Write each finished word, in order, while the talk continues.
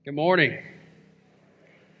Good morning.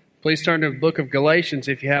 Please turn to the book of Galatians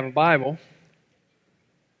if you have a Bible.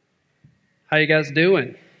 How you guys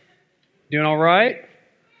doing? Doing all right?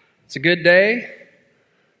 It's a good day.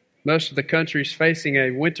 Most of the country's facing a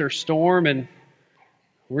winter storm, and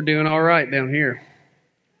we're doing all right down here.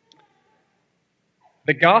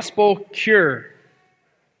 The gospel cure.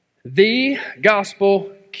 The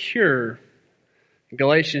gospel cure.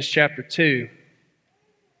 Galatians chapter 2.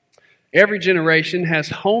 Every generation has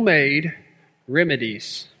homemade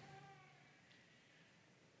remedies.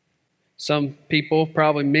 Some people,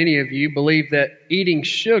 probably many of you, believe that eating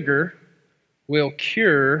sugar will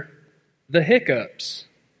cure the hiccups.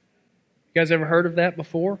 You guys ever heard of that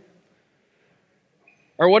before?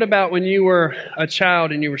 Or what about when you were a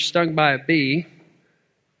child and you were stung by a bee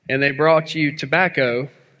and they brought you tobacco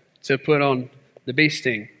to put on the bee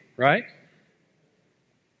sting, right?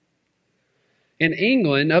 In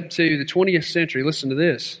England, up to the 20th century, listen to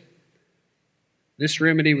this. This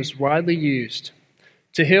remedy was widely used.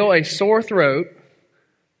 To heal a sore throat,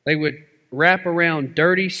 they would wrap around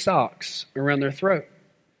dirty socks around their throat.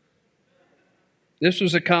 This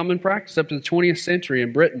was a common practice up to the 20th century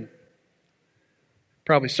in Britain.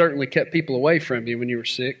 Probably certainly kept people away from you when you were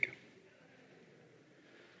sick.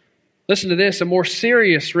 Listen to this, a more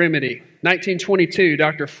serious remedy. 1922,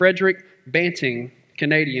 Dr. Frederick Banting,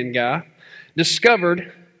 Canadian guy,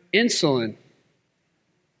 discovered insulin.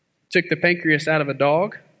 Took the pancreas out of a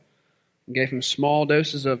dog and gave him small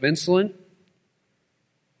doses of insulin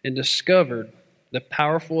and discovered the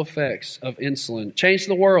powerful effects of insulin. Changed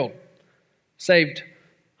the world. Saved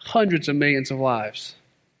hundreds of millions of lives.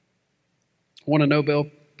 Won a Nobel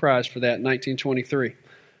Prize for that in 1923.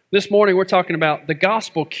 This morning we're talking about the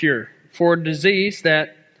gospel cure for a disease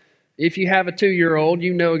that if you have a 2-year-old,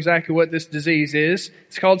 you know exactly what this disease is.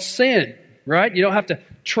 It's called sin. Right? You don't have to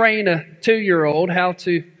train a 2-year-old how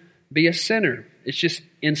to be a sinner. It's just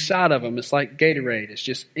inside of them. It's like Gatorade. It's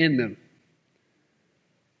just in them.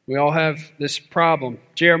 We all have this problem.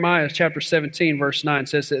 Jeremiah chapter 17 verse 9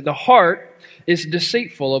 says that the heart is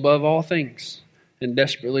deceitful above all things and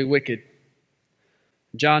desperately wicked.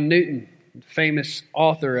 John Newton, famous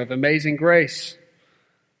author of Amazing Grace,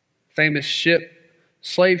 famous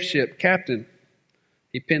slave ship captain,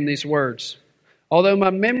 he penned these words. Although my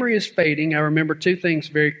memory is fading, I remember 2 things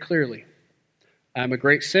very clearly. I am a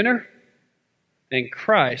great sinner, and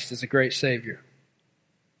Christ is a great Savior.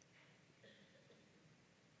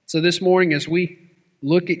 So this morning, as we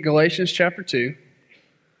look at Galatians chapter 2,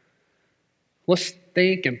 let's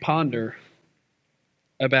think and ponder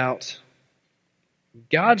about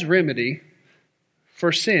God's remedy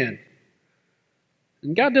for sin.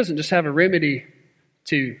 And God doesn't just have a remedy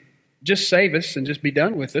to just save us and just be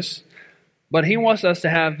done with us. But He wants us to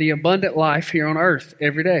have the abundant life here on earth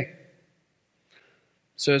every day.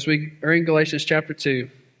 So as we are in Galatians chapter 2,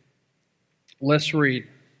 let's read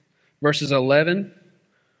verses 11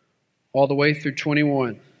 all the way through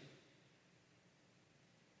 21.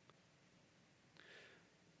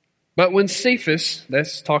 But when Cephas,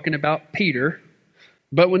 that's talking about Peter,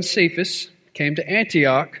 but when Cephas came to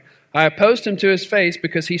Antioch, I opposed him to his face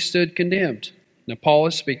because he stood condemned. Now Paul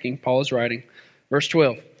is speaking, Paul is writing. Verse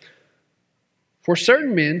 12. For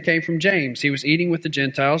certain men came from James. He was eating with the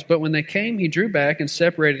Gentiles, but when they came, he drew back and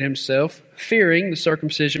separated himself, fearing the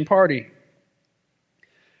circumcision party.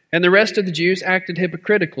 And the rest of the Jews acted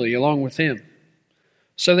hypocritically along with him,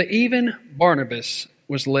 so that even Barnabas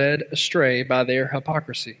was led astray by their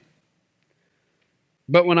hypocrisy.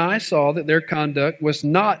 But when I saw that their conduct was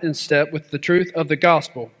not in step with the truth of the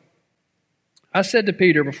gospel, I said to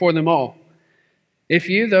Peter before them all, if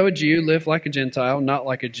you, though a Jew, live like a Gentile, not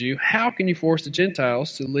like a Jew, how can you force the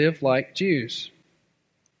Gentiles to live like Jews?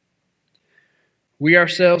 We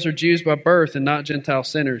ourselves are Jews by birth and not Gentile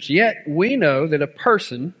sinners. Yet we know that a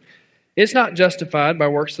person is not justified by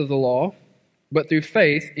works of the law, but through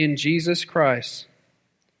faith in Jesus Christ.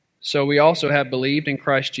 So we also have believed in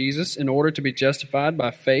Christ Jesus in order to be justified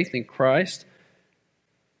by faith in Christ,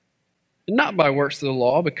 and not by works of the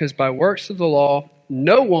law, because by works of the law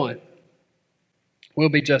no one will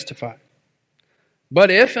be justified. But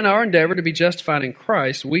if in our endeavor to be justified in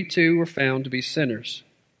Christ, we too were found to be sinners,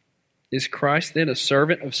 is Christ then a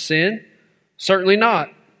servant of sin? Certainly not.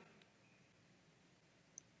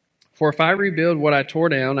 For if I rebuild what I tore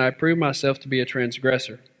down, I prove myself to be a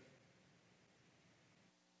transgressor.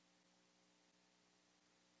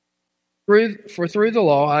 For through the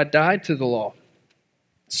law I died to the law,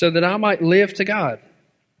 so that I might live to God.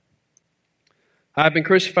 I have been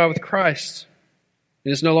crucified with Christ. It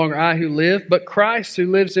is no longer I who live, but Christ who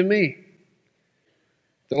lives in me.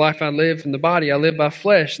 The life I live in the body, I live by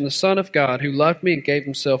flesh, and the Son of God, who loved me and gave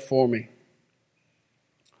himself for me.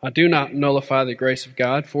 I do not nullify the grace of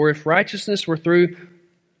God, for if righteousness were through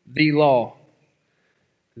the law,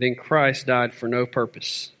 then Christ died for no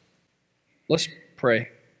purpose. Let's pray.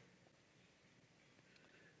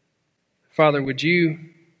 Father, would you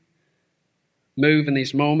move in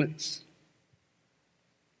these moments?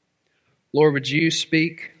 Lord, would you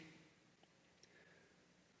speak?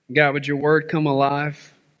 God, would your word come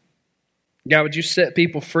alive? God, would you set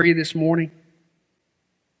people free this morning?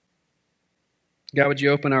 God, would you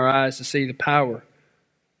open our eyes to see the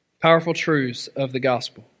powerful truths of the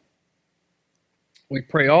gospel? We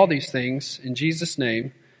pray all these things in Jesus'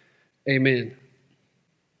 name. Amen.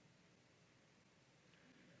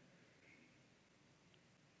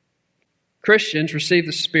 Christians receive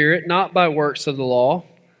the Spirit not by works of the law,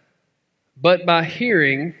 but by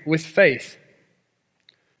hearing with faith.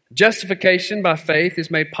 Justification by faith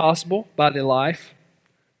is made possible by the life,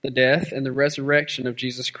 the death, and the resurrection of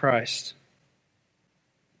Jesus Christ.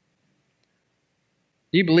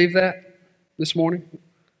 Do you believe that this morning?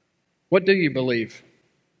 What do you believe?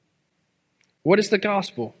 What is the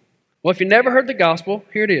gospel? Well, if you never heard the gospel,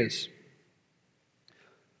 here it is.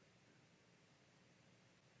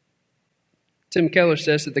 Tim Keller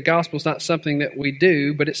says that the gospel is not something that we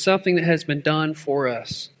do, but it's something that has been done for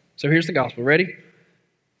us. So here's the gospel. Ready?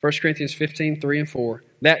 1 Corinthians 15, 3 and 4.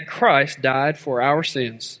 That Christ died for our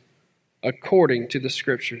sins, according to the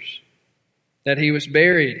Scriptures. That he was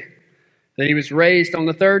buried. That he was raised on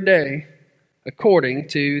the third day, according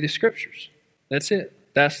to the Scriptures. That's it.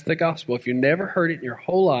 That's the gospel. If you never heard it in your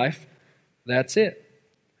whole life, that's it.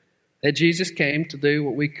 That Jesus came to do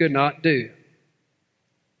what we could not do.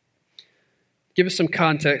 Give us some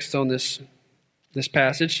context on this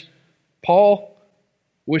passage. Paul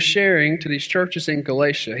was sharing to these churches in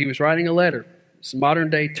Galatia. He was writing a letter. It's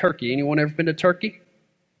modern-day Turkey. Anyone ever been to Turkey?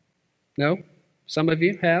 No? Some of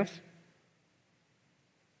you have?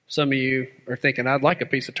 Some of you are thinking, I'd like a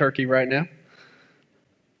piece of turkey right now.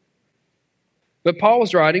 But Paul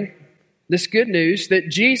was writing this good news that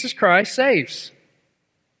Jesus Christ saves.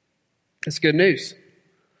 It's good news.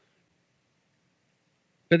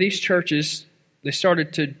 But these churches, they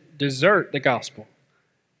started to desert the gospel.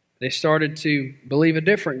 They started to believe a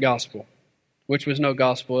different gospel, which was no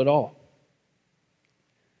gospel at all.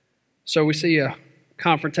 So we see a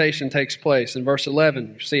confrontation takes place. In verse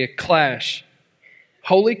 11, you see a clash.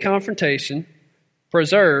 Holy confrontation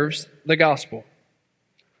preserves the gospel.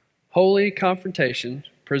 Holy confrontation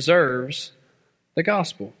preserves the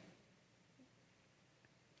gospel.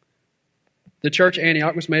 The church at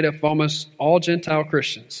Antioch was made up of almost all Gentile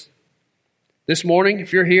Christians. This morning,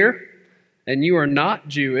 if you're here and you are not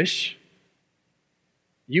Jewish,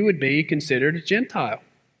 you would be considered a Gentile.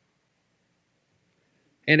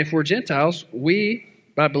 And if we're Gentiles, we,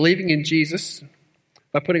 by believing in Jesus,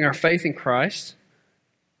 by putting our faith in Christ,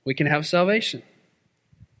 we can have salvation.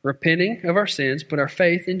 Repenting of our sins, put our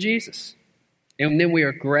faith in Jesus. And then we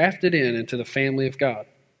are grafted into the family of God.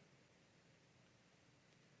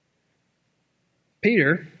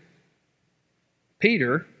 Peter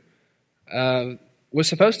was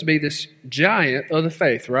supposed to be this giant of the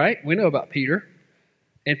faith, right? We know about Peter.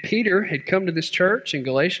 And Peter had come to this church in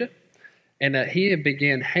Galatia, and he had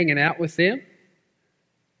began hanging out with them.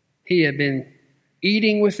 He had been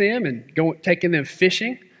eating with them and taking them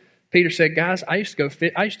fishing. Peter said, guys, I used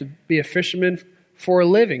to be a fisherman for a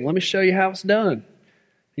living. Let me show you how it's done.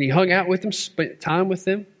 And he hung out with them, spent time with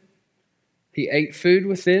them. He ate food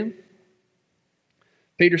with them.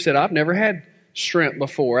 Peter said, I've never had shrimp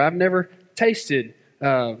before. I've never tasted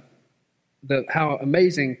how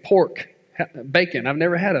amazing bacon. I've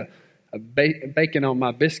never had a bacon on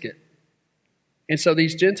my biscuit. And so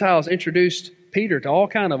these Gentiles introduced Peter to all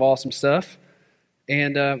kind of awesome stuff.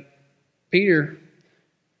 And Peter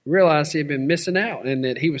realized he had been missing out and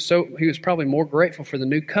that he was probably more grateful for the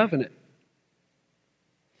new covenant.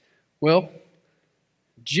 Well,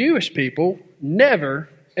 Jewish people never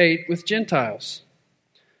ate with Gentiles.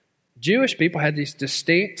 Jewish people had these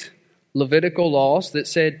distinct Levitical laws that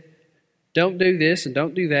said, don't do this and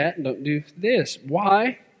don't do that and don't do this.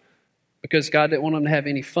 Why? Because God didn't want them to have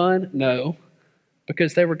any fun? No.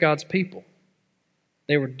 Because they were God's people.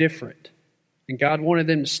 They were different. And God wanted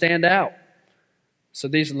them to stand out. So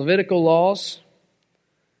these Levitical laws,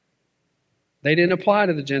 they didn't apply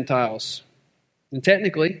to the Gentiles. And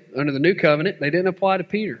technically, under the new covenant, they didn't apply to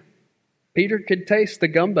Peter. Peter could taste the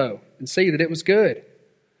gumbo and see that it was good.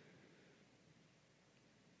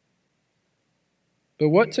 But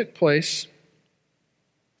what took place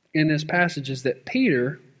in this passage is that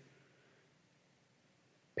Peter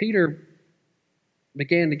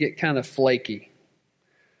began to get kind of flaky.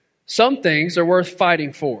 Some things are worth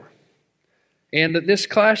fighting for. And this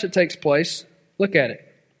clash that takes place, look at it.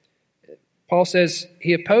 Paul says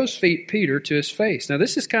he opposed Peter to his face. Now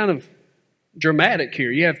this is kind of dramatic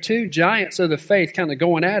here. You have two giants of the faith kind of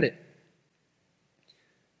going at it.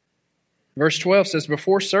 Verse 12 says,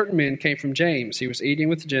 before certain men came from James, he was eating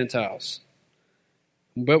with the Gentiles.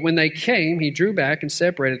 But when they came, he drew back and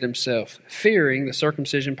separated himself, fearing the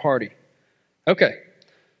circumcision party. Okay,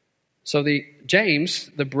 so James,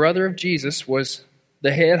 the brother of Jesus, was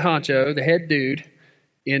the head honcho, the head dude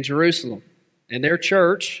in Jerusalem. And their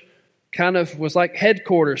church kind of was like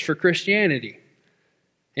headquarters for Christianity.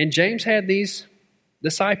 And James had these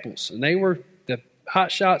disciples, and they were the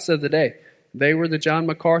hot shots of the day. They were the John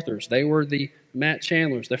MacArthurs. They were the Matt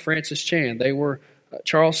Chandlers, the Francis Chan. They were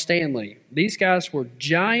Charles Stanley. These guys were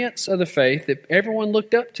giants of the faith that everyone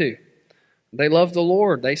looked up to. They loved the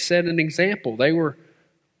Lord. They set an example. They were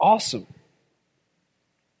awesome.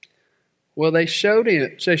 Well, they showed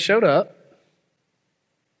up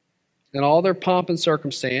in all their pomp and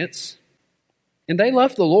circumstance, and they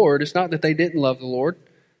loved the Lord. It's not that they didn't love the Lord.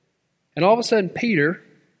 And all of a sudden, Peter,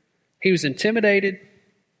 he was intimidated,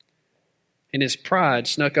 and his pride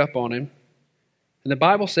snuck up on him. And the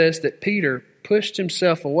Bible says that Peter pushed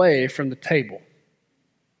himself away from the table.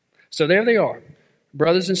 So there they are.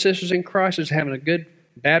 Brothers and sisters in Christ are having a good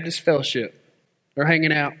Baptist fellowship. They're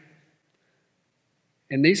hanging out.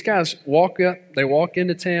 And these guys walk up, they walk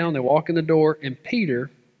into town, they walk in the door, and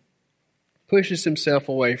Peter pushes himself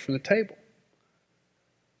away from the table.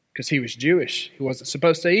 Because he was Jewish. He wasn't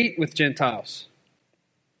supposed to eat with Gentiles.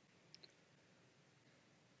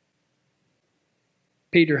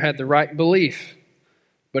 Peter had the right belief,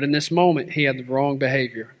 but in this moment he had the wrong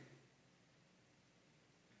behavior.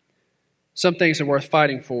 Some things are worth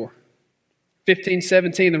fighting for.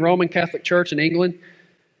 1517, the Roman Catholic Church in England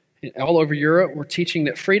and all over Europe were teaching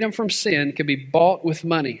that freedom from sin could be bought with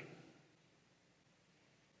money.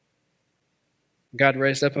 God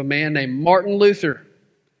raised up a man named Martin Luther,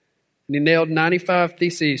 and he nailed 95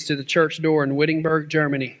 theses to the church door in Wittenberg,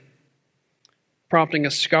 Germany, prompting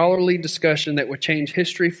a scholarly discussion that would change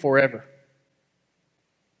history forever.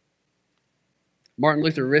 Martin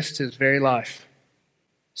Luther risked his very life.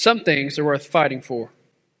 Some things are worth fighting for.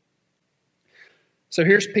 So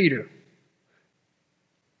here's Peter.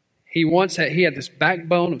 He had this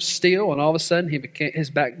backbone of steel, and all of a sudden his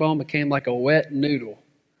backbone became like a wet noodle.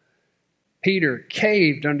 Peter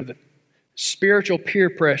caved under the spiritual peer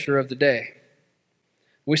pressure of the day.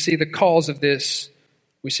 We see the cause of this.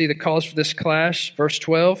 We see the cause for this clash. Verse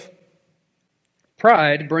 12.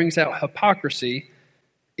 Pride brings out hypocrisy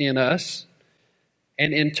in us,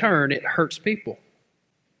 and in turn it hurts people.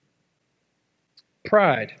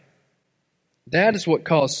 Pride. That is what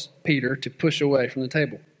caused Peter to push away from the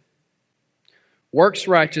table. Works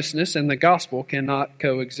righteousness and the gospel cannot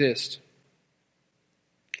coexist.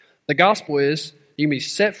 The gospel is you can be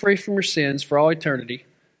set free from your sins for all eternity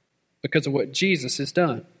because of what Jesus has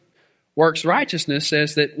done. Works righteousness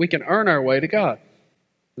says that we can earn our way to God.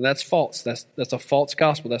 And that's false. That's a false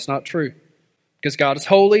gospel. That's not true. Because God is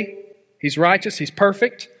holy, He's righteous, He's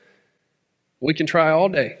perfect. We can try all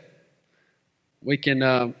day. We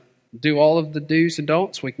can do all of the do's and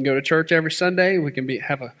don'ts. We can go to church every Sunday. We can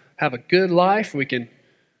have a good life. We can,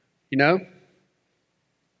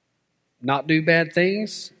 not do bad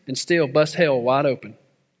things and still bust hell wide open.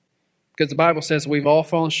 Because the Bible says we've all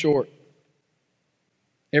fallen short.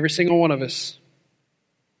 Every single one of us.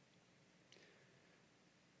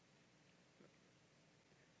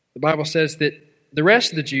 The Bible says that the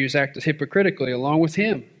rest of the Jews acted hypocritically along with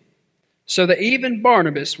him, so that even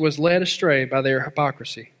Barnabas was led astray by their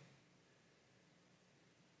hypocrisy.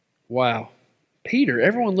 Wow. Peter,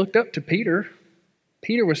 everyone looked up to Peter.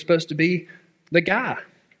 Peter was supposed to be the guy.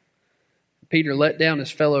 Peter let down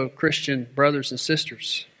his fellow Christian brothers and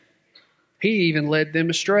sisters. He even led them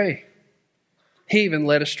astray. He even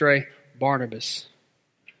led astray Barnabas.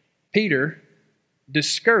 Peter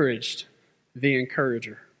discouraged the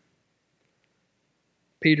encourager.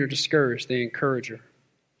 Peter discouraged the encourager.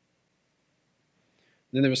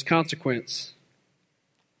 Then there was consequence.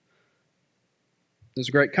 There's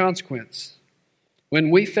a great consequence. When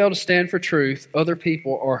we fail to stand for truth, other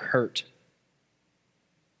people are hurt.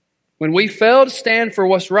 When we fail to stand for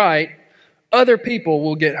what's right, other people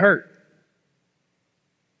will get hurt.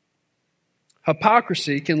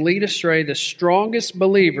 Hypocrisy can lead astray the strongest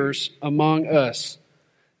believers among us.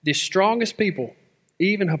 The strongest people,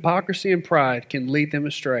 even hypocrisy and pride, can lead them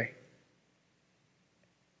astray.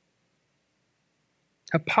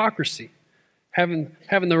 Hypocrisy, having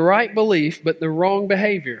the right belief but the wrong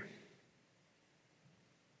behavior.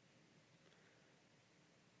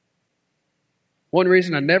 One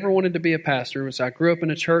reason I never wanted to be a pastor was I grew up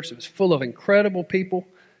in a church that was full of incredible people.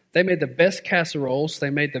 They made the best casseroles. They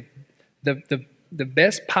made the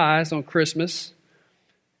best pies on Christmas.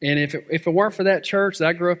 And if it weren't for that church that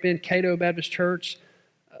I grew up in, Cato Baptist Church,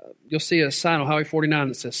 you'll see a sign on Highway 49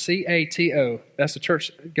 that says CATO. That's the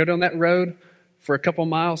church. Go down that road for a couple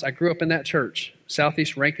miles. I grew up in that church,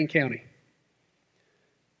 Southeast Rankin County.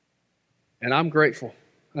 And I'm grateful.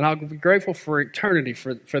 And I'll be grateful for eternity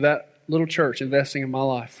for that little church investing in my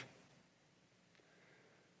life.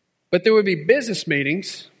 But there would be business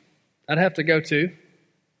meetings I'd have to go to.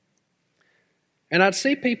 And I'd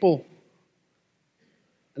see people,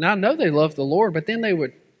 and I know they love the Lord, but then they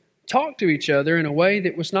would talk to each other in a way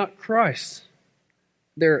that was not Christ.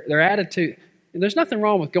 Their attitude, and there's nothing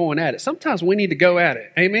wrong with going at it. Sometimes we need to go at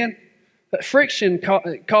it. Amen? But friction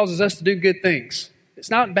causes us to do good things. It's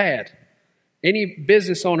not bad. Any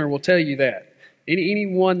business owner will tell you that.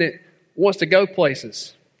 Anyone that wants to go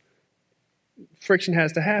places, friction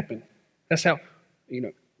has to happen. That's how,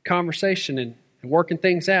 conversation and working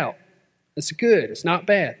things out. It's good. It's not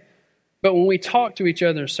bad. But when we talk to each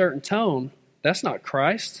other in a certain tone, that's not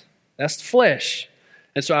Christ. That's flesh.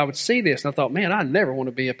 And so I would see this, and I thought, man, I never want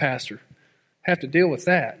to be a pastor. Have to deal with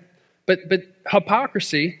that. But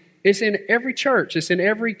hypocrisy is in every church. It's in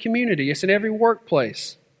every community. It's in every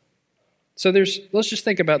workplace. So let's just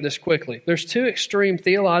think about this quickly. There's two extreme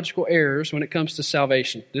theological errors when it comes to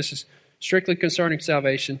salvation. This is strictly concerning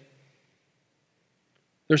salvation.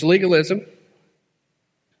 There's legalism,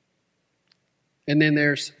 and then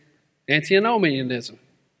there's antinomianism.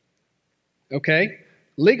 Okay?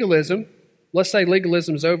 Legalism, let's say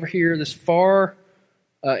legalism is over here, this far,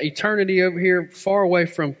 eternity over here, far away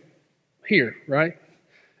from here, right?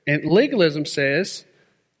 And legalism says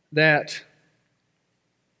that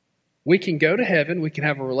we can go to heaven, we can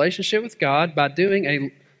have a relationship with God by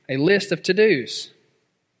doing a list of to-dos.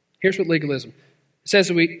 Here's what legalism it says: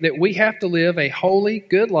 that we have to live a holy,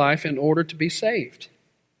 good life in order to be saved.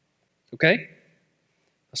 Okay?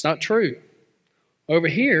 That's not true. Over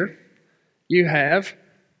here, you have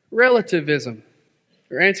relativism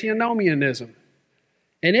or antinomianism.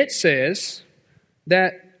 And it says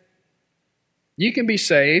that you can be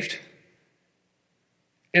saved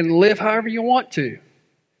and live however you want to.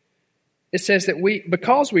 It says that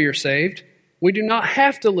because we are saved, we do not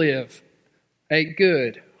have to live a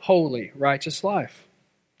good, holy, righteous life.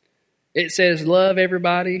 It says love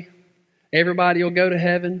everybody. Everybody will go to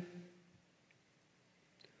heaven.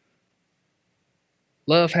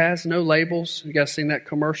 Love has no labels. You guys seen that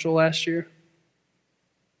commercial last year?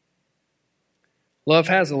 Love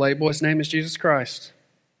has a label. His name is Jesus Christ.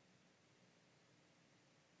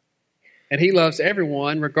 And He loves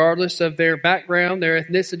everyone, regardless of their background, their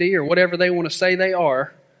ethnicity, or whatever they want to say they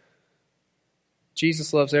are.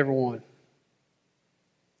 Jesus loves everyone.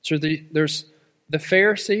 So there's the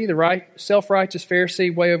Pharisee, the self-righteous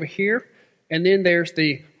Pharisee way over here, and then there's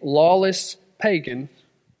the lawless pagan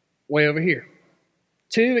way over here.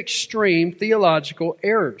 Two extreme theological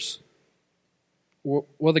errors.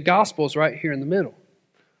 Well, the gospel is right here in the middle.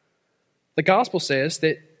 The gospel says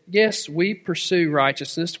that, yes, we pursue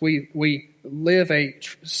righteousness. We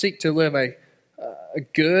seek to live a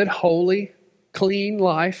good, holy, clean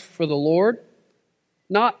life for the Lord,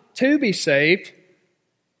 not to be saved,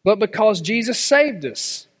 but because Jesus saved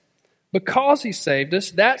us. Because He saved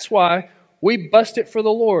us, that's why we bust it for the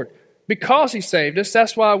Lord. Because He saved us,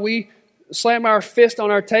 that's why we slam our fist on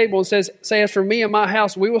our table and say, as for me and my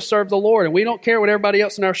house, we will serve the Lord. And we don't care what everybody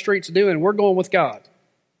else in our streets is doing. We're going with God.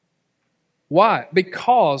 Why?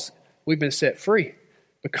 Because we've been set free.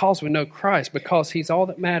 Because we know Christ. Because He's all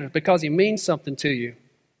that matters. Because He means something to you.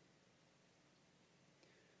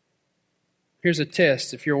 Here's a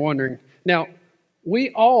test if you're wondering. Now,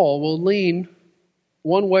 we all will lean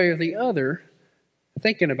one way or the other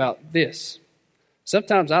thinking about this.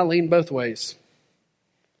 Sometimes I lean both ways.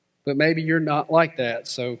 But maybe you're not like that,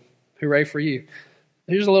 so hooray for you.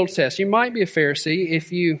 Here's a little test. You might be a Pharisee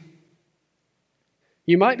if you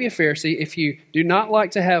do not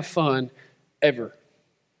like to have fun ever.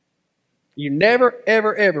 You never,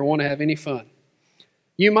 ever, ever want to have any fun.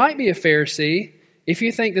 You might be a Pharisee if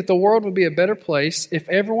you think that the world would be a better place if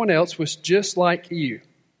everyone else was just like you.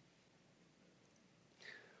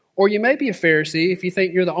 Or you may be a Pharisee if you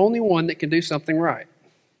think you're the only one that can do something right.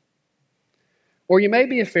 Or you may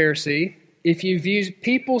be a Pharisee if you view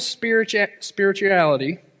people's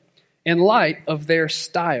spirituality in light of their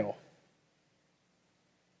style.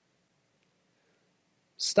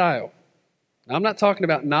 Style. Now, I'm not talking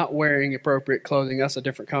about not wearing appropriate clothing. That's a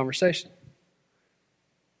different conversation.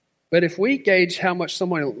 But if we gauge how much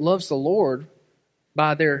someone loves the Lord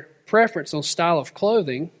by their preference on style of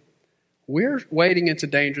clothing, we're wading into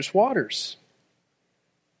dangerous waters.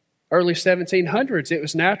 Early 1700s, it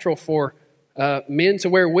was natural for men to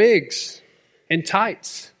wear wigs and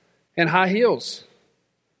tights and high heels.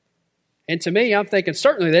 And to me, I'm thinking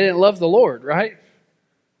certainly they didn't love the Lord, right?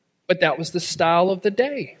 But that was the style of the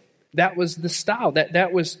day. That was the style.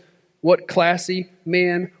 That was what classy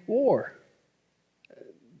men wore.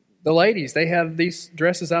 The ladies, they had these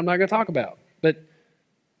dresses I'm not going to talk about. But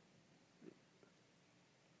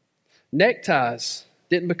neckties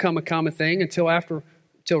didn't become a common thing until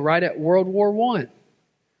right at World War I.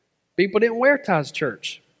 People didn't wear ties to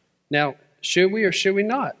church. Now, should we or should we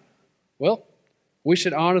not? Well, we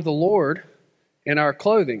should honor the Lord in our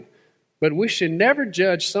clothing, but we should never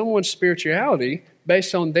judge someone's spirituality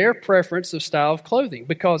based on their preference of style of clothing,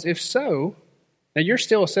 because if so, now you're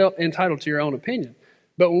still entitled to your own opinion,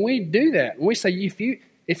 but when we do that, when we say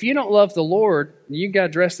if you don't love the Lord, you got to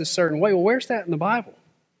dress this certain way, well, where's that in the Bible?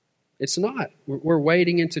 It's not. We're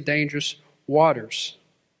wading into dangerous waters.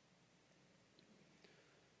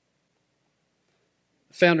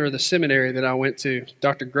 The founder of the seminary that I went to,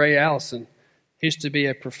 Dr. Gray Allison, used to be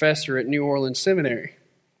a professor at New Orleans Seminary.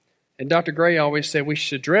 And Dr. Gray always said we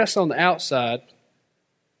should dress on the outside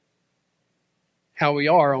how we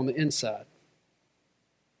are on the inside.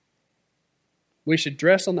 We should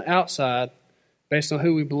dress on the outside based on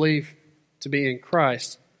who we believe to be in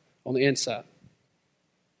Christ on the inside.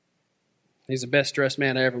 He's the best dressed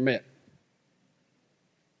man I ever met.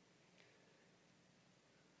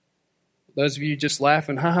 Those of you just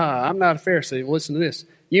laughing, I'm not a Pharisee. Well, listen to this.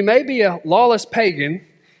 You may be a lawless pagan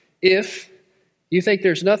if you think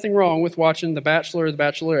there's nothing wrong with watching The Bachelor or The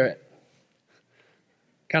Bachelorette.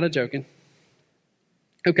 Kind of joking.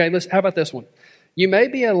 Okay, how about this one? You may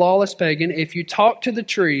be a lawless pagan if you talk to the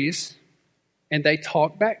trees and they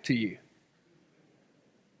talk back to you.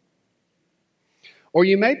 Or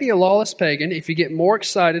you may be a lawless pagan if you get more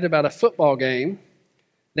excited about a football game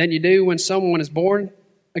than you do when someone is born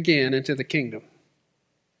again into the kingdom.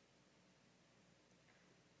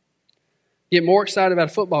 Get more excited about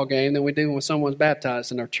a football game than we do when someone's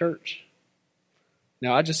baptized in our church.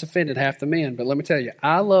 Now, I just offended half the men, but let me tell you,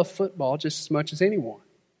 I love football just as much as anyone.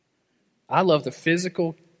 I love the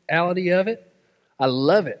physicality of it. I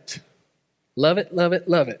love it. Love it, love it,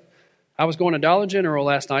 love it. I was going to Dollar General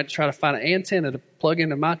last night to try to find an antenna to plug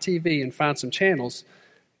into my TV and find some channels,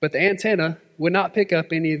 but the antenna would not pick up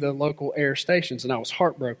any of the local air stations, and I was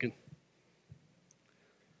heartbroken.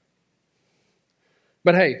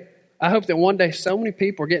 But hey, I hope that one day so many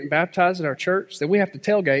people are getting baptized at our church that we have to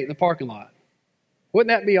tailgate in the parking lot. Wouldn't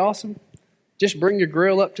that be awesome? Just bring your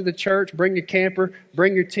grill up to the church, bring your camper,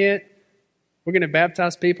 bring your tent. We're going to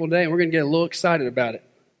baptize people today, and we're going to get a little excited about it.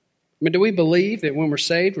 I mean, do we believe that when we're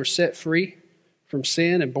saved, we're set free from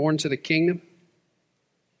sin and born to the kingdom?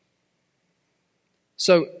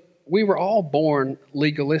 So we were all born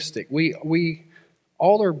legalistic. We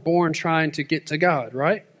all are born trying to get to God,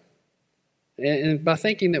 right? And by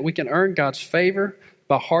thinking that we can earn God's favor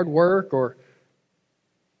by hard work or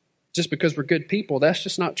just because we're good people, that's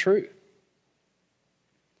just not true.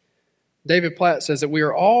 David Platt says that we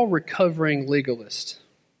are all recovering legalists.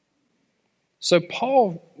 So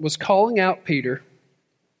Paul was calling out Peter.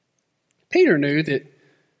 Peter knew that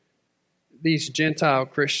these Gentile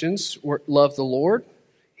Christians loved the Lord.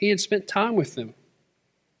 He had spent time with them.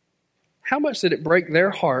 How much did it break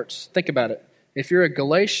their hearts? Think about it. If you're a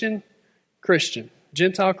Galatian Christian,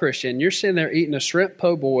 Gentile Christian, you're sitting there eating a shrimp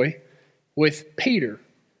po' boy with Peter,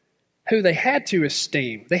 who they had to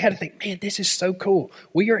esteem. They had to think, man, this is so cool.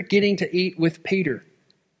 We are getting to eat with Peter,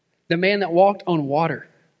 the man that walked on water.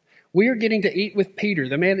 We are getting to eat with Peter,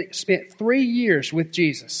 the man that spent 3 years with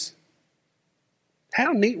Jesus.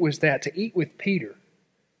 How neat was that to eat with Peter,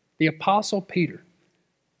 the Apostle Peter?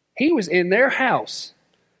 He was in their house,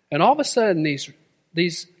 and all of a sudden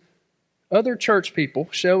these other church people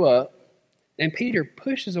show up, and Peter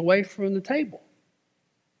pushes away from the table.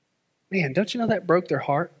 Man, don't you know that broke their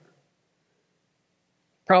heart?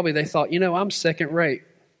 Probably they thought, I'm second rate.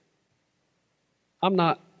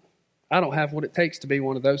 I don't have what it takes to be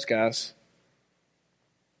one of those guys.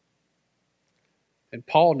 And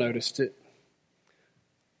Paul noticed it.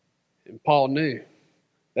 And Paul knew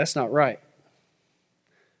that's not right.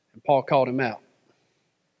 And Paul called him out.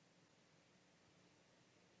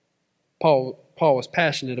 Paul was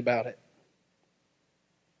passionate about it.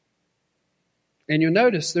 And you'll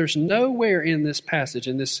notice there's nowhere in this passage,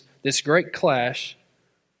 in this great clash,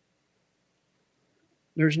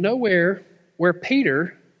 there's nowhere where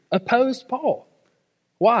Peter opposed Paul.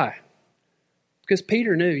 Why? Because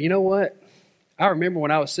Peter knew, you know what? I remember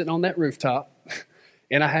when I was sitting on that rooftop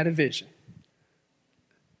and I had a vision.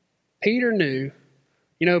 Peter knew,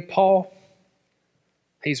 Paul,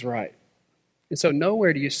 he's right. And so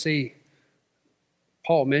nowhere do you see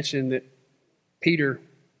Paul mention that Peter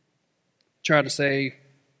tried to say,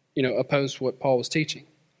 oppose what Paul was teaching.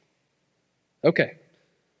 Okay.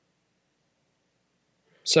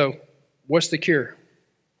 So, what's the cure?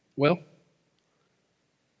 Well,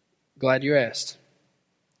 glad you asked.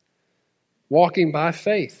 Walking by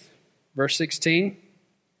faith. Verse 16.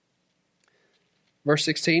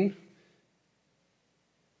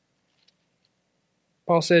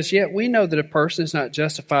 Paul says, yet we know that a person is not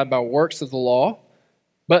justified by works of the law,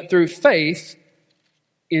 but through faith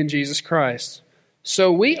in Jesus Christ.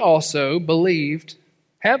 So we also have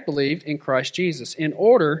believed in Christ Jesus in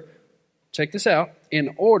order, check this out,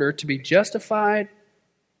 in order to be justified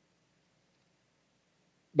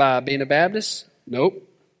by being a Baptist? Nope.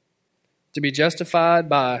 To be justified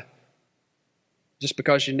by just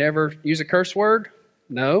because you never use a curse word?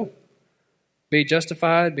 No. Be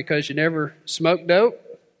justified because you never smoke dope?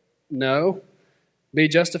 No. Be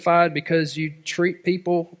justified because you treat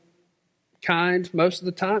people kind most of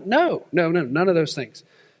the time? No, none of those things.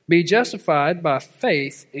 Be justified by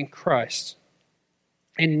faith in Christ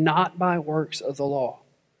and not by works of the law.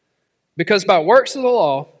 Because by works of the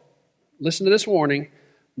law, listen to this warning,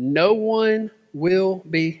 no one will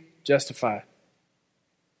be justified.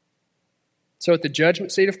 So at the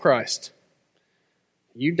judgment seat of Christ,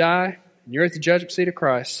 you die, and you're at the judgment seat of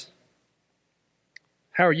Christ.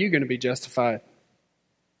 How are you going to be justified?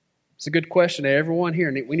 It's a good question to everyone here,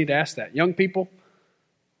 and we need to ask that. Young people,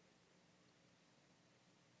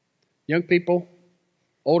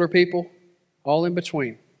 older people, all in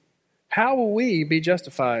between. How will we be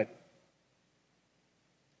justified?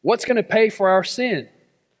 What's going to pay for our sin?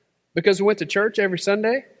 Because we went to church every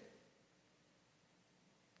Sunday?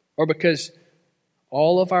 Or because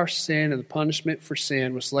all of our sin and the punishment for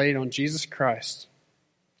sin was laid on Jesus Christ,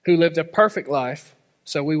 who lived a perfect life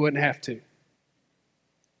so we wouldn't have to?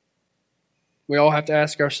 We all have to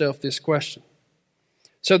ask ourselves this question.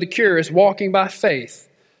 So the cure is walking by faith,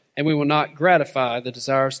 and we will not gratify the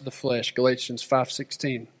desires of the flesh. Galatians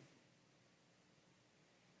 5:16.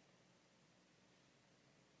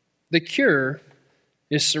 The cure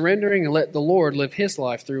is surrendering and let the Lord live His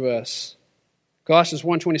life through us. Colossians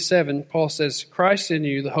 1:27, Paul says, Christ in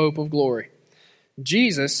you, the hope of glory.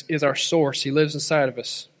 Jesus is our source. He lives inside of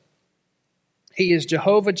us. He is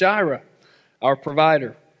Jehovah Jireh, our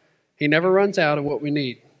provider. He never runs out of what we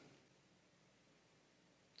need.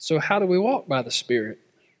 So how do we walk by the Spirit?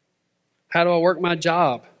 How do I work my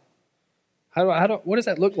job? What does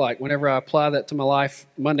that look like whenever I apply that to my life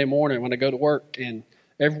Monday morning when I go to work and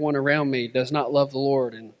everyone around me does not love the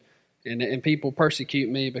Lord and people persecute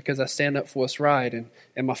me because I stand up for what's right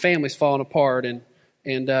and my family's falling apart and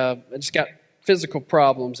I just got physical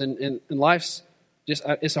problems and life's just,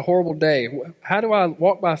 it's a horrible day. How do I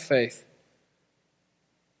walk by faith?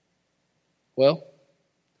 Well,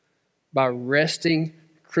 by resting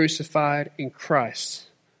crucified in Christ.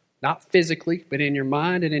 Not physically, but in your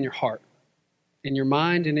mind and in your heart. In your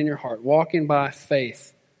mind and in your heart. Walking by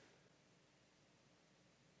faith.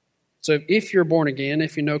 So if you're born again,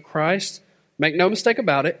 if you know Christ, make no mistake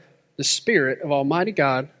about it, the Spirit of Almighty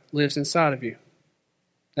God lives inside of you.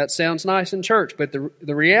 That sounds nice in church, but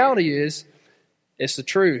the reality is, it's the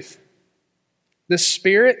truth. The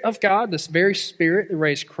Spirit of God, this very Spirit that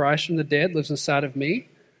raised Christ from the dead, lives inside of me.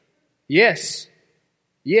 Yes.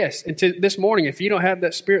 And this morning, if you don't have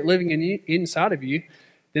that Spirit living inside of you,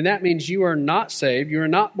 then that means you are not saved, you are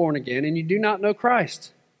not born again, and you do not know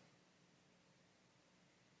Christ.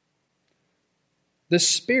 The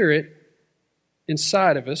Spirit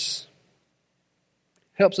inside of us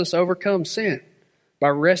helps us overcome sin by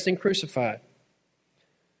resting crucified.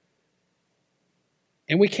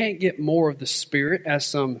 And we can't get more of the Spirit, as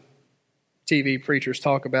some TV preachers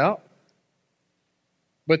talk about.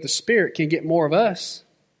 But the Spirit can get more of us.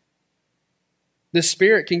 The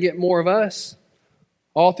Spirit can get more of us.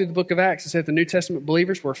 All through the book of Acts, it said the New Testament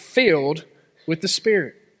believers were filled with the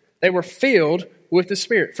Spirit. They were filled with the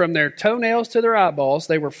Spirit. From their toenails to their eyeballs,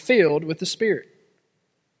 they were filled with the Spirit.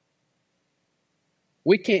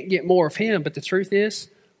 We can't get more of Him, but the truth is,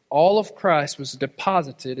 all of Christ was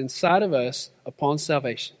deposited inside of us upon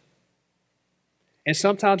salvation. And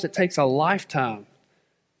sometimes it takes a lifetime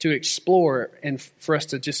to explore and for us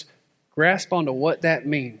to just grasp onto what that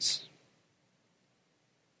means.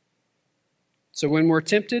 So when we're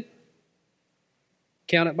tempted,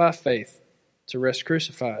 count it by faith to rest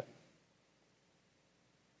crucified.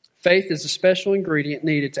 Faith is a special ingredient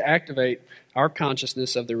needed to activate our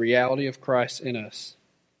consciousness of the reality of Christ in us.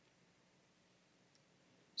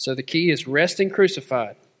 So the key is resting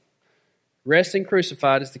crucified. Resting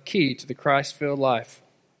crucified is the key to the Christ-filled life.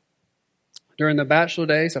 During the bachelor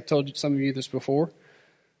days, I've told some of you this before,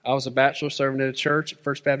 I was a bachelor serving at a church,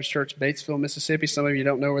 First Baptist Church, Batesville, Mississippi. Some of you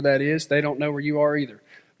don't know where that is. They don't know where you are either.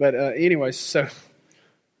 But anyways, so,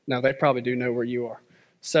 no, they probably do know where you are.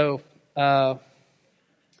 So, I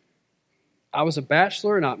was a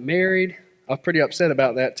bachelor, not married. I was pretty upset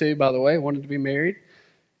about that too, by the way. I wanted to be married.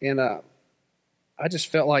 And I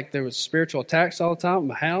just felt like there was spiritual attacks all the time in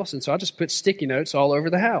my house. And so I just put sticky notes all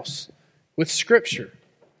over the house with Scripture.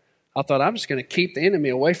 I thought, I'm just going to keep the enemy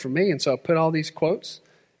away from me. And so I put all these quotes.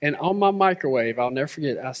 And on my microwave, I'll never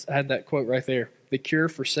forget, I had that quote right there. The cure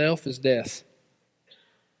for self is death.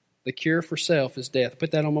 The cure for self is death.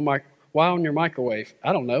 Put that on my microwave. Why on your microwave?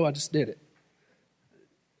 I don't know. I just did it.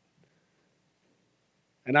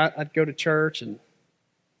 And I'd go to church and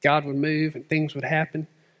God would move and things would happen.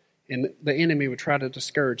 And the enemy would try to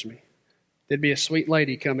discourage me. There'd be a sweet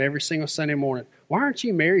lady come every single Sunday morning. Why aren't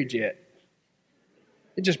you married yet?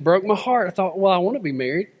 It just broke my heart. I thought, well, I want to be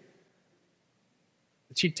married.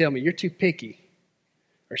 And she'd tell me, you're too picky.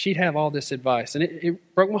 Or she'd have all this advice. And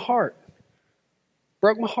it broke my heart.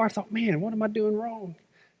 Broke my heart. I thought, man, what am I doing wrong?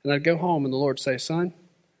 And I'd go home and the Lord would say, son,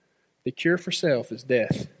 the cure for self is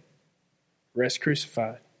death. Rest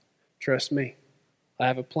crucified. Trust me. I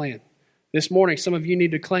have a plan. This morning, some of you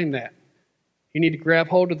need to claim that. You need to grab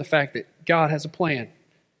hold of the fact that God has a plan.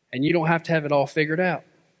 And you don't have to have it all figured out.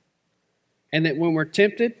 And that when we're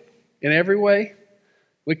tempted in every way,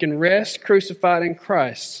 we can rest crucified in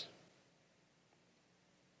Christ.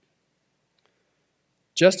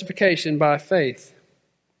 Justification by faith.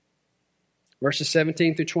 Verses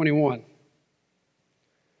 17 through 21.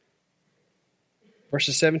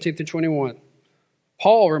 Verses 17 through 21.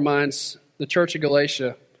 Paul reminds the church of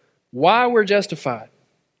Galatia why we're justified.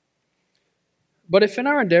 But if in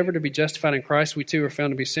our endeavor to be justified in Christ we too are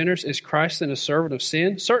found to be sinners, is Christ then a servant of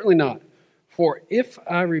sin? Certainly not. For if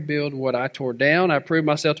I rebuild what I tore down, I prove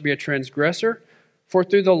myself to be a transgressor. For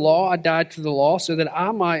through the law I died to the law, so that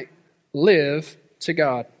I might live to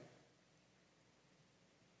God.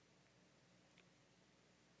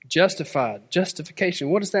 Justified, justification.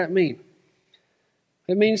 What does that mean?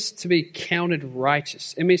 It means to be counted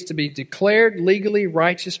righteous. It means to be declared legally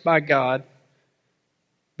righteous by God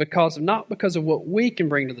not because of what we can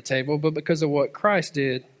bring to the table, but because of what Christ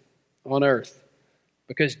did on earth.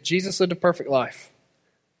 Because Jesus lived a perfect life.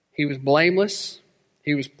 He was blameless.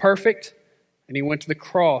 He was perfect. And he went to the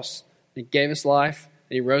cross. And he gave his life.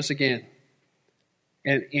 And he rose again.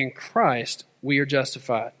 And in Christ, we are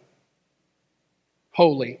justified.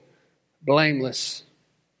 Holy. Blameless.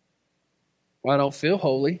 Well, I don't feel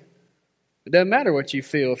holy. It doesn't matter what you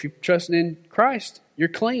feel. If you're trusting in Christ, you're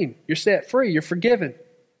clean. You're set free. You're forgiven.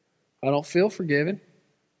 I don't feel forgiven.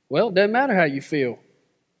 Well, it doesn't matter how you feel.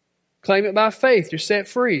 Claim it by faith. You're set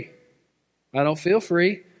free. I don't feel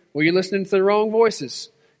free. Well, you're listening to the wrong voices.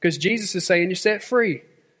 Because Jesus is saying you're set free.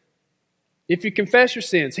 If you confess your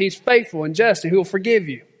sins, He's faithful and just, and He will forgive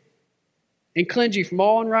you and cleanse you from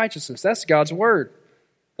all unrighteousness. That's God's Word.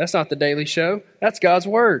 That's not the Daily Show. That's God's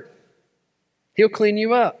Word. He'll clean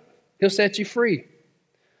you up. He'll set you free.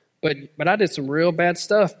 But I did some real bad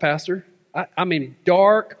stuff, Pastor. I mean,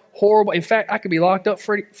 dark, horrible. In fact, I could be locked up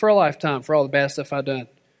for a lifetime for all the bad stuff I've done.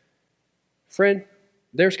 Friend,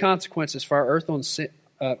 there's consequences for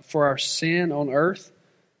our sin on earth,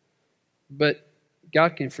 but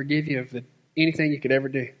God can forgive you of anything you could ever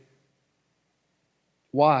do.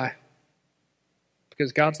 Why?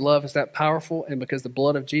 Because God's love is that powerful, and because the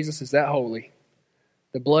blood of Jesus is that holy.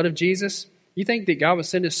 The blood of Jesus, you think that God would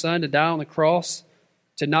send His Son to die on the cross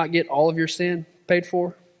to not get all of your sin paid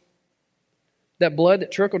for? That blood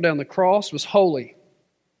that trickled down the cross was holy.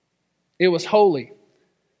 It was holy.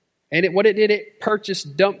 And what it did, it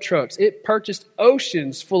purchased dump trucks. It purchased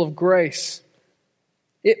oceans full of grace.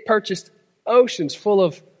 It purchased oceans full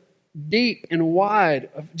of deep and wide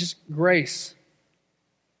of just grace.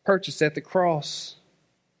 Purchased at the cross.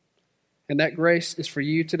 And that grace is for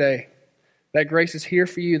you today. That grace is here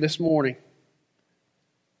for you this morning.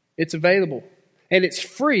 It's available. And it's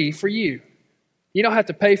free for you. You don't have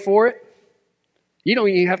to pay for it. You don't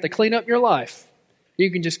even have to clean up your life. You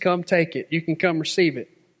can just come take it. You can come receive it.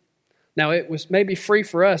 Now, it was maybe free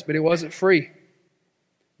for us, but it wasn't free.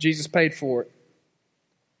 Jesus paid for it.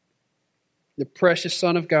 The precious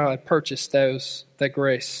Son of God purchased that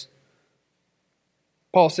grace.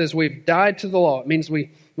 Paul says we've died to the law. It means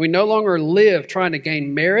we no longer live trying to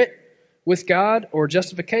gain merit with God or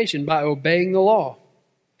justification by obeying the law.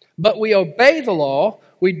 But we obey the law,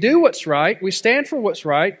 we do what's right, we stand for what's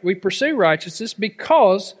right, we pursue righteousness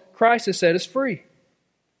because Christ has set us free.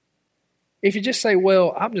 If you just say,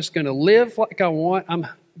 well, I'm just going to live like I want, I'm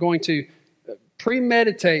going to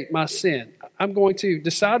premeditate my sin, I'm going to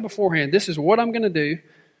decide beforehand, this is what I'm going to do,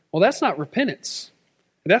 well, that's not repentance.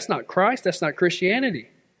 That's not Christ. That's not Christianity.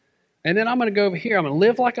 And then I'm going to go over here. I'm going to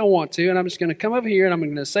live like I want to, and I'm just going to come over here, and I'm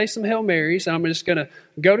going to say some Hail Marys, and I'm just going to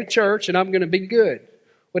go to church, and I'm going to be good.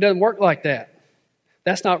 Well, it doesn't work like that.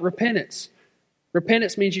 That's not repentance.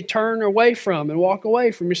 Repentance means you turn away from and walk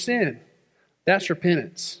away from your sin. That's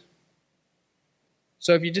repentance.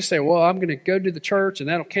 So if you just say, well, I'm going to go to the church and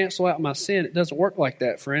that'll cancel out my sin, it doesn't work like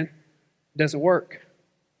that, friend. It doesn't work.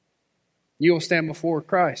 You will stand before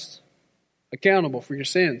Christ, accountable for your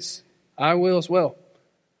sins. I will as well.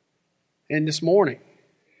 And this morning,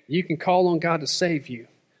 you can call on God to save you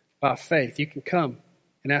by faith. You can come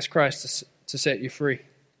and ask Christ to set you free.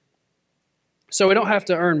 So we don't have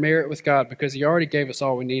to earn merit with God because He already gave us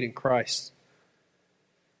all we need in Christ.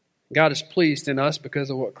 God is pleased in us because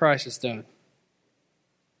of what Christ has done.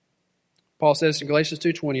 Paul says in Galatians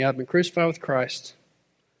 2:20, I've been crucified with Christ.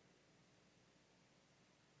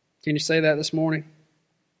 Can you say that this morning?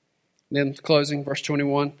 Then closing, verse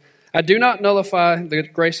 21. I do not nullify the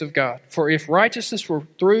grace of God, for if righteousness were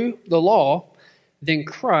through the law, then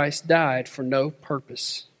Christ died for no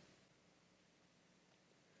purpose.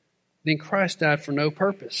 Then Christ died for no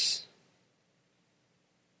purpose.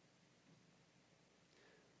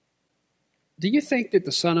 Do you think that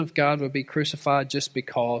the Son of God would be crucified just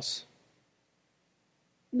because?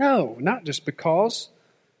 No, not just because.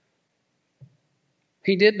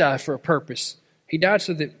 He did die for a purpose. He died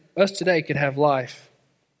so that us today could have life.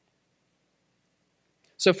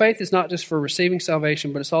 So faith is not just for receiving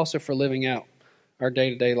salvation, but it's also for living out our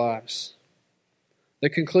day-to-day lives. The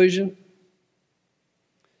conclusion,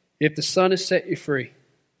 if the Son has set you free,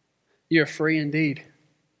 you are free indeed.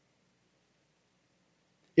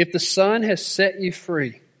 If the Son has set you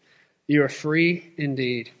free, you are free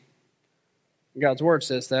indeed. God's Word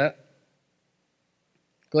says that.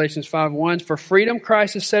 Galatians 5:1, for freedom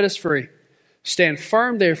Christ has set us free. Stand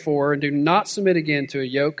firm, therefore, and do not submit again to a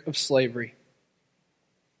yoke of slavery.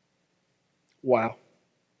 Wow.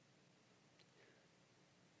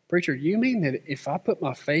 Preacher, you mean that if I put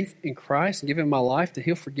my faith in Christ and give Him my life, that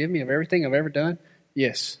He'll forgive me of everything I've ever done?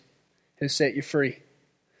 Yes. He'll set you free.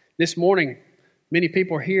 This morning, many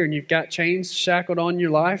people are here and you've got chains shackled on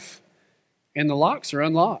your life and the locks are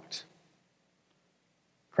unlocked.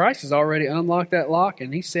 Christ has already unlocked that lock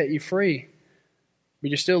and He set you free.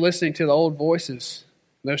 But you're still listening to the old voices.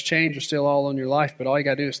 Those chains are still all on your life, but all you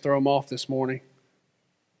got to do is throw them off this morning.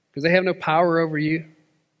 Because they have no power over you.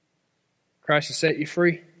 Christ has set you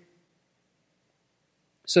free.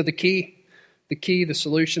 So the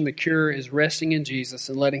solution, the cure is resting in Jesus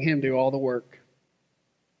and letting Him do all the work.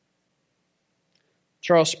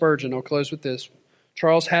 Charles Spurgeon, I'll close with this.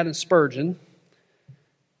 Charles Haddon Spurgeon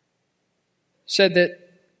said that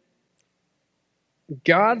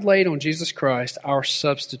God laid on Jesus Christ our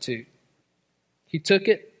substitute. He took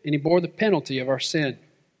it and He bore the penalty of our sin.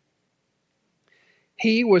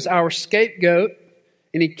 He was our scapegoat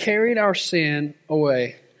and He carried our sin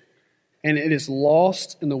away. And it is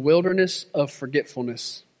lost in the wilderness of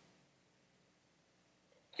forgetfulness.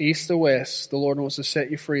 East to west, the Lord wants to set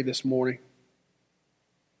you free this morning.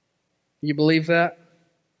 You believe that?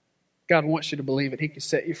 God wants you to believe it. He can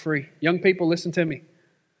set you free. Young people, listen to me.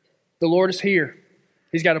 The Lord is here.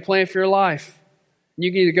 He's got a plan for your life.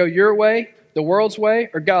 You can either go your way, the world's way,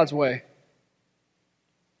 or God's way.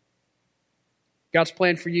 God's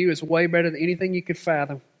plan for you is way better than anything you could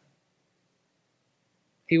fathom.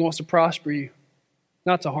 He wants to prosper you,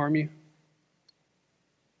 not to harm you.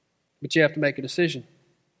 But you have to make a decision.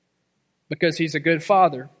 Because He's a good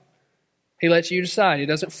Father, He lets you decide. He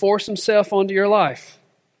doesn't force Himself onto your life.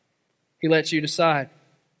 He lets you decide.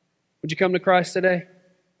 Would you come to Christ today?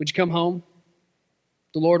 Would you come home?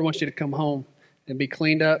 The Lord wants you to come home and be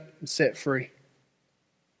cleaned up and set free. I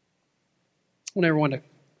want everyone to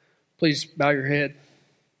please bow your head.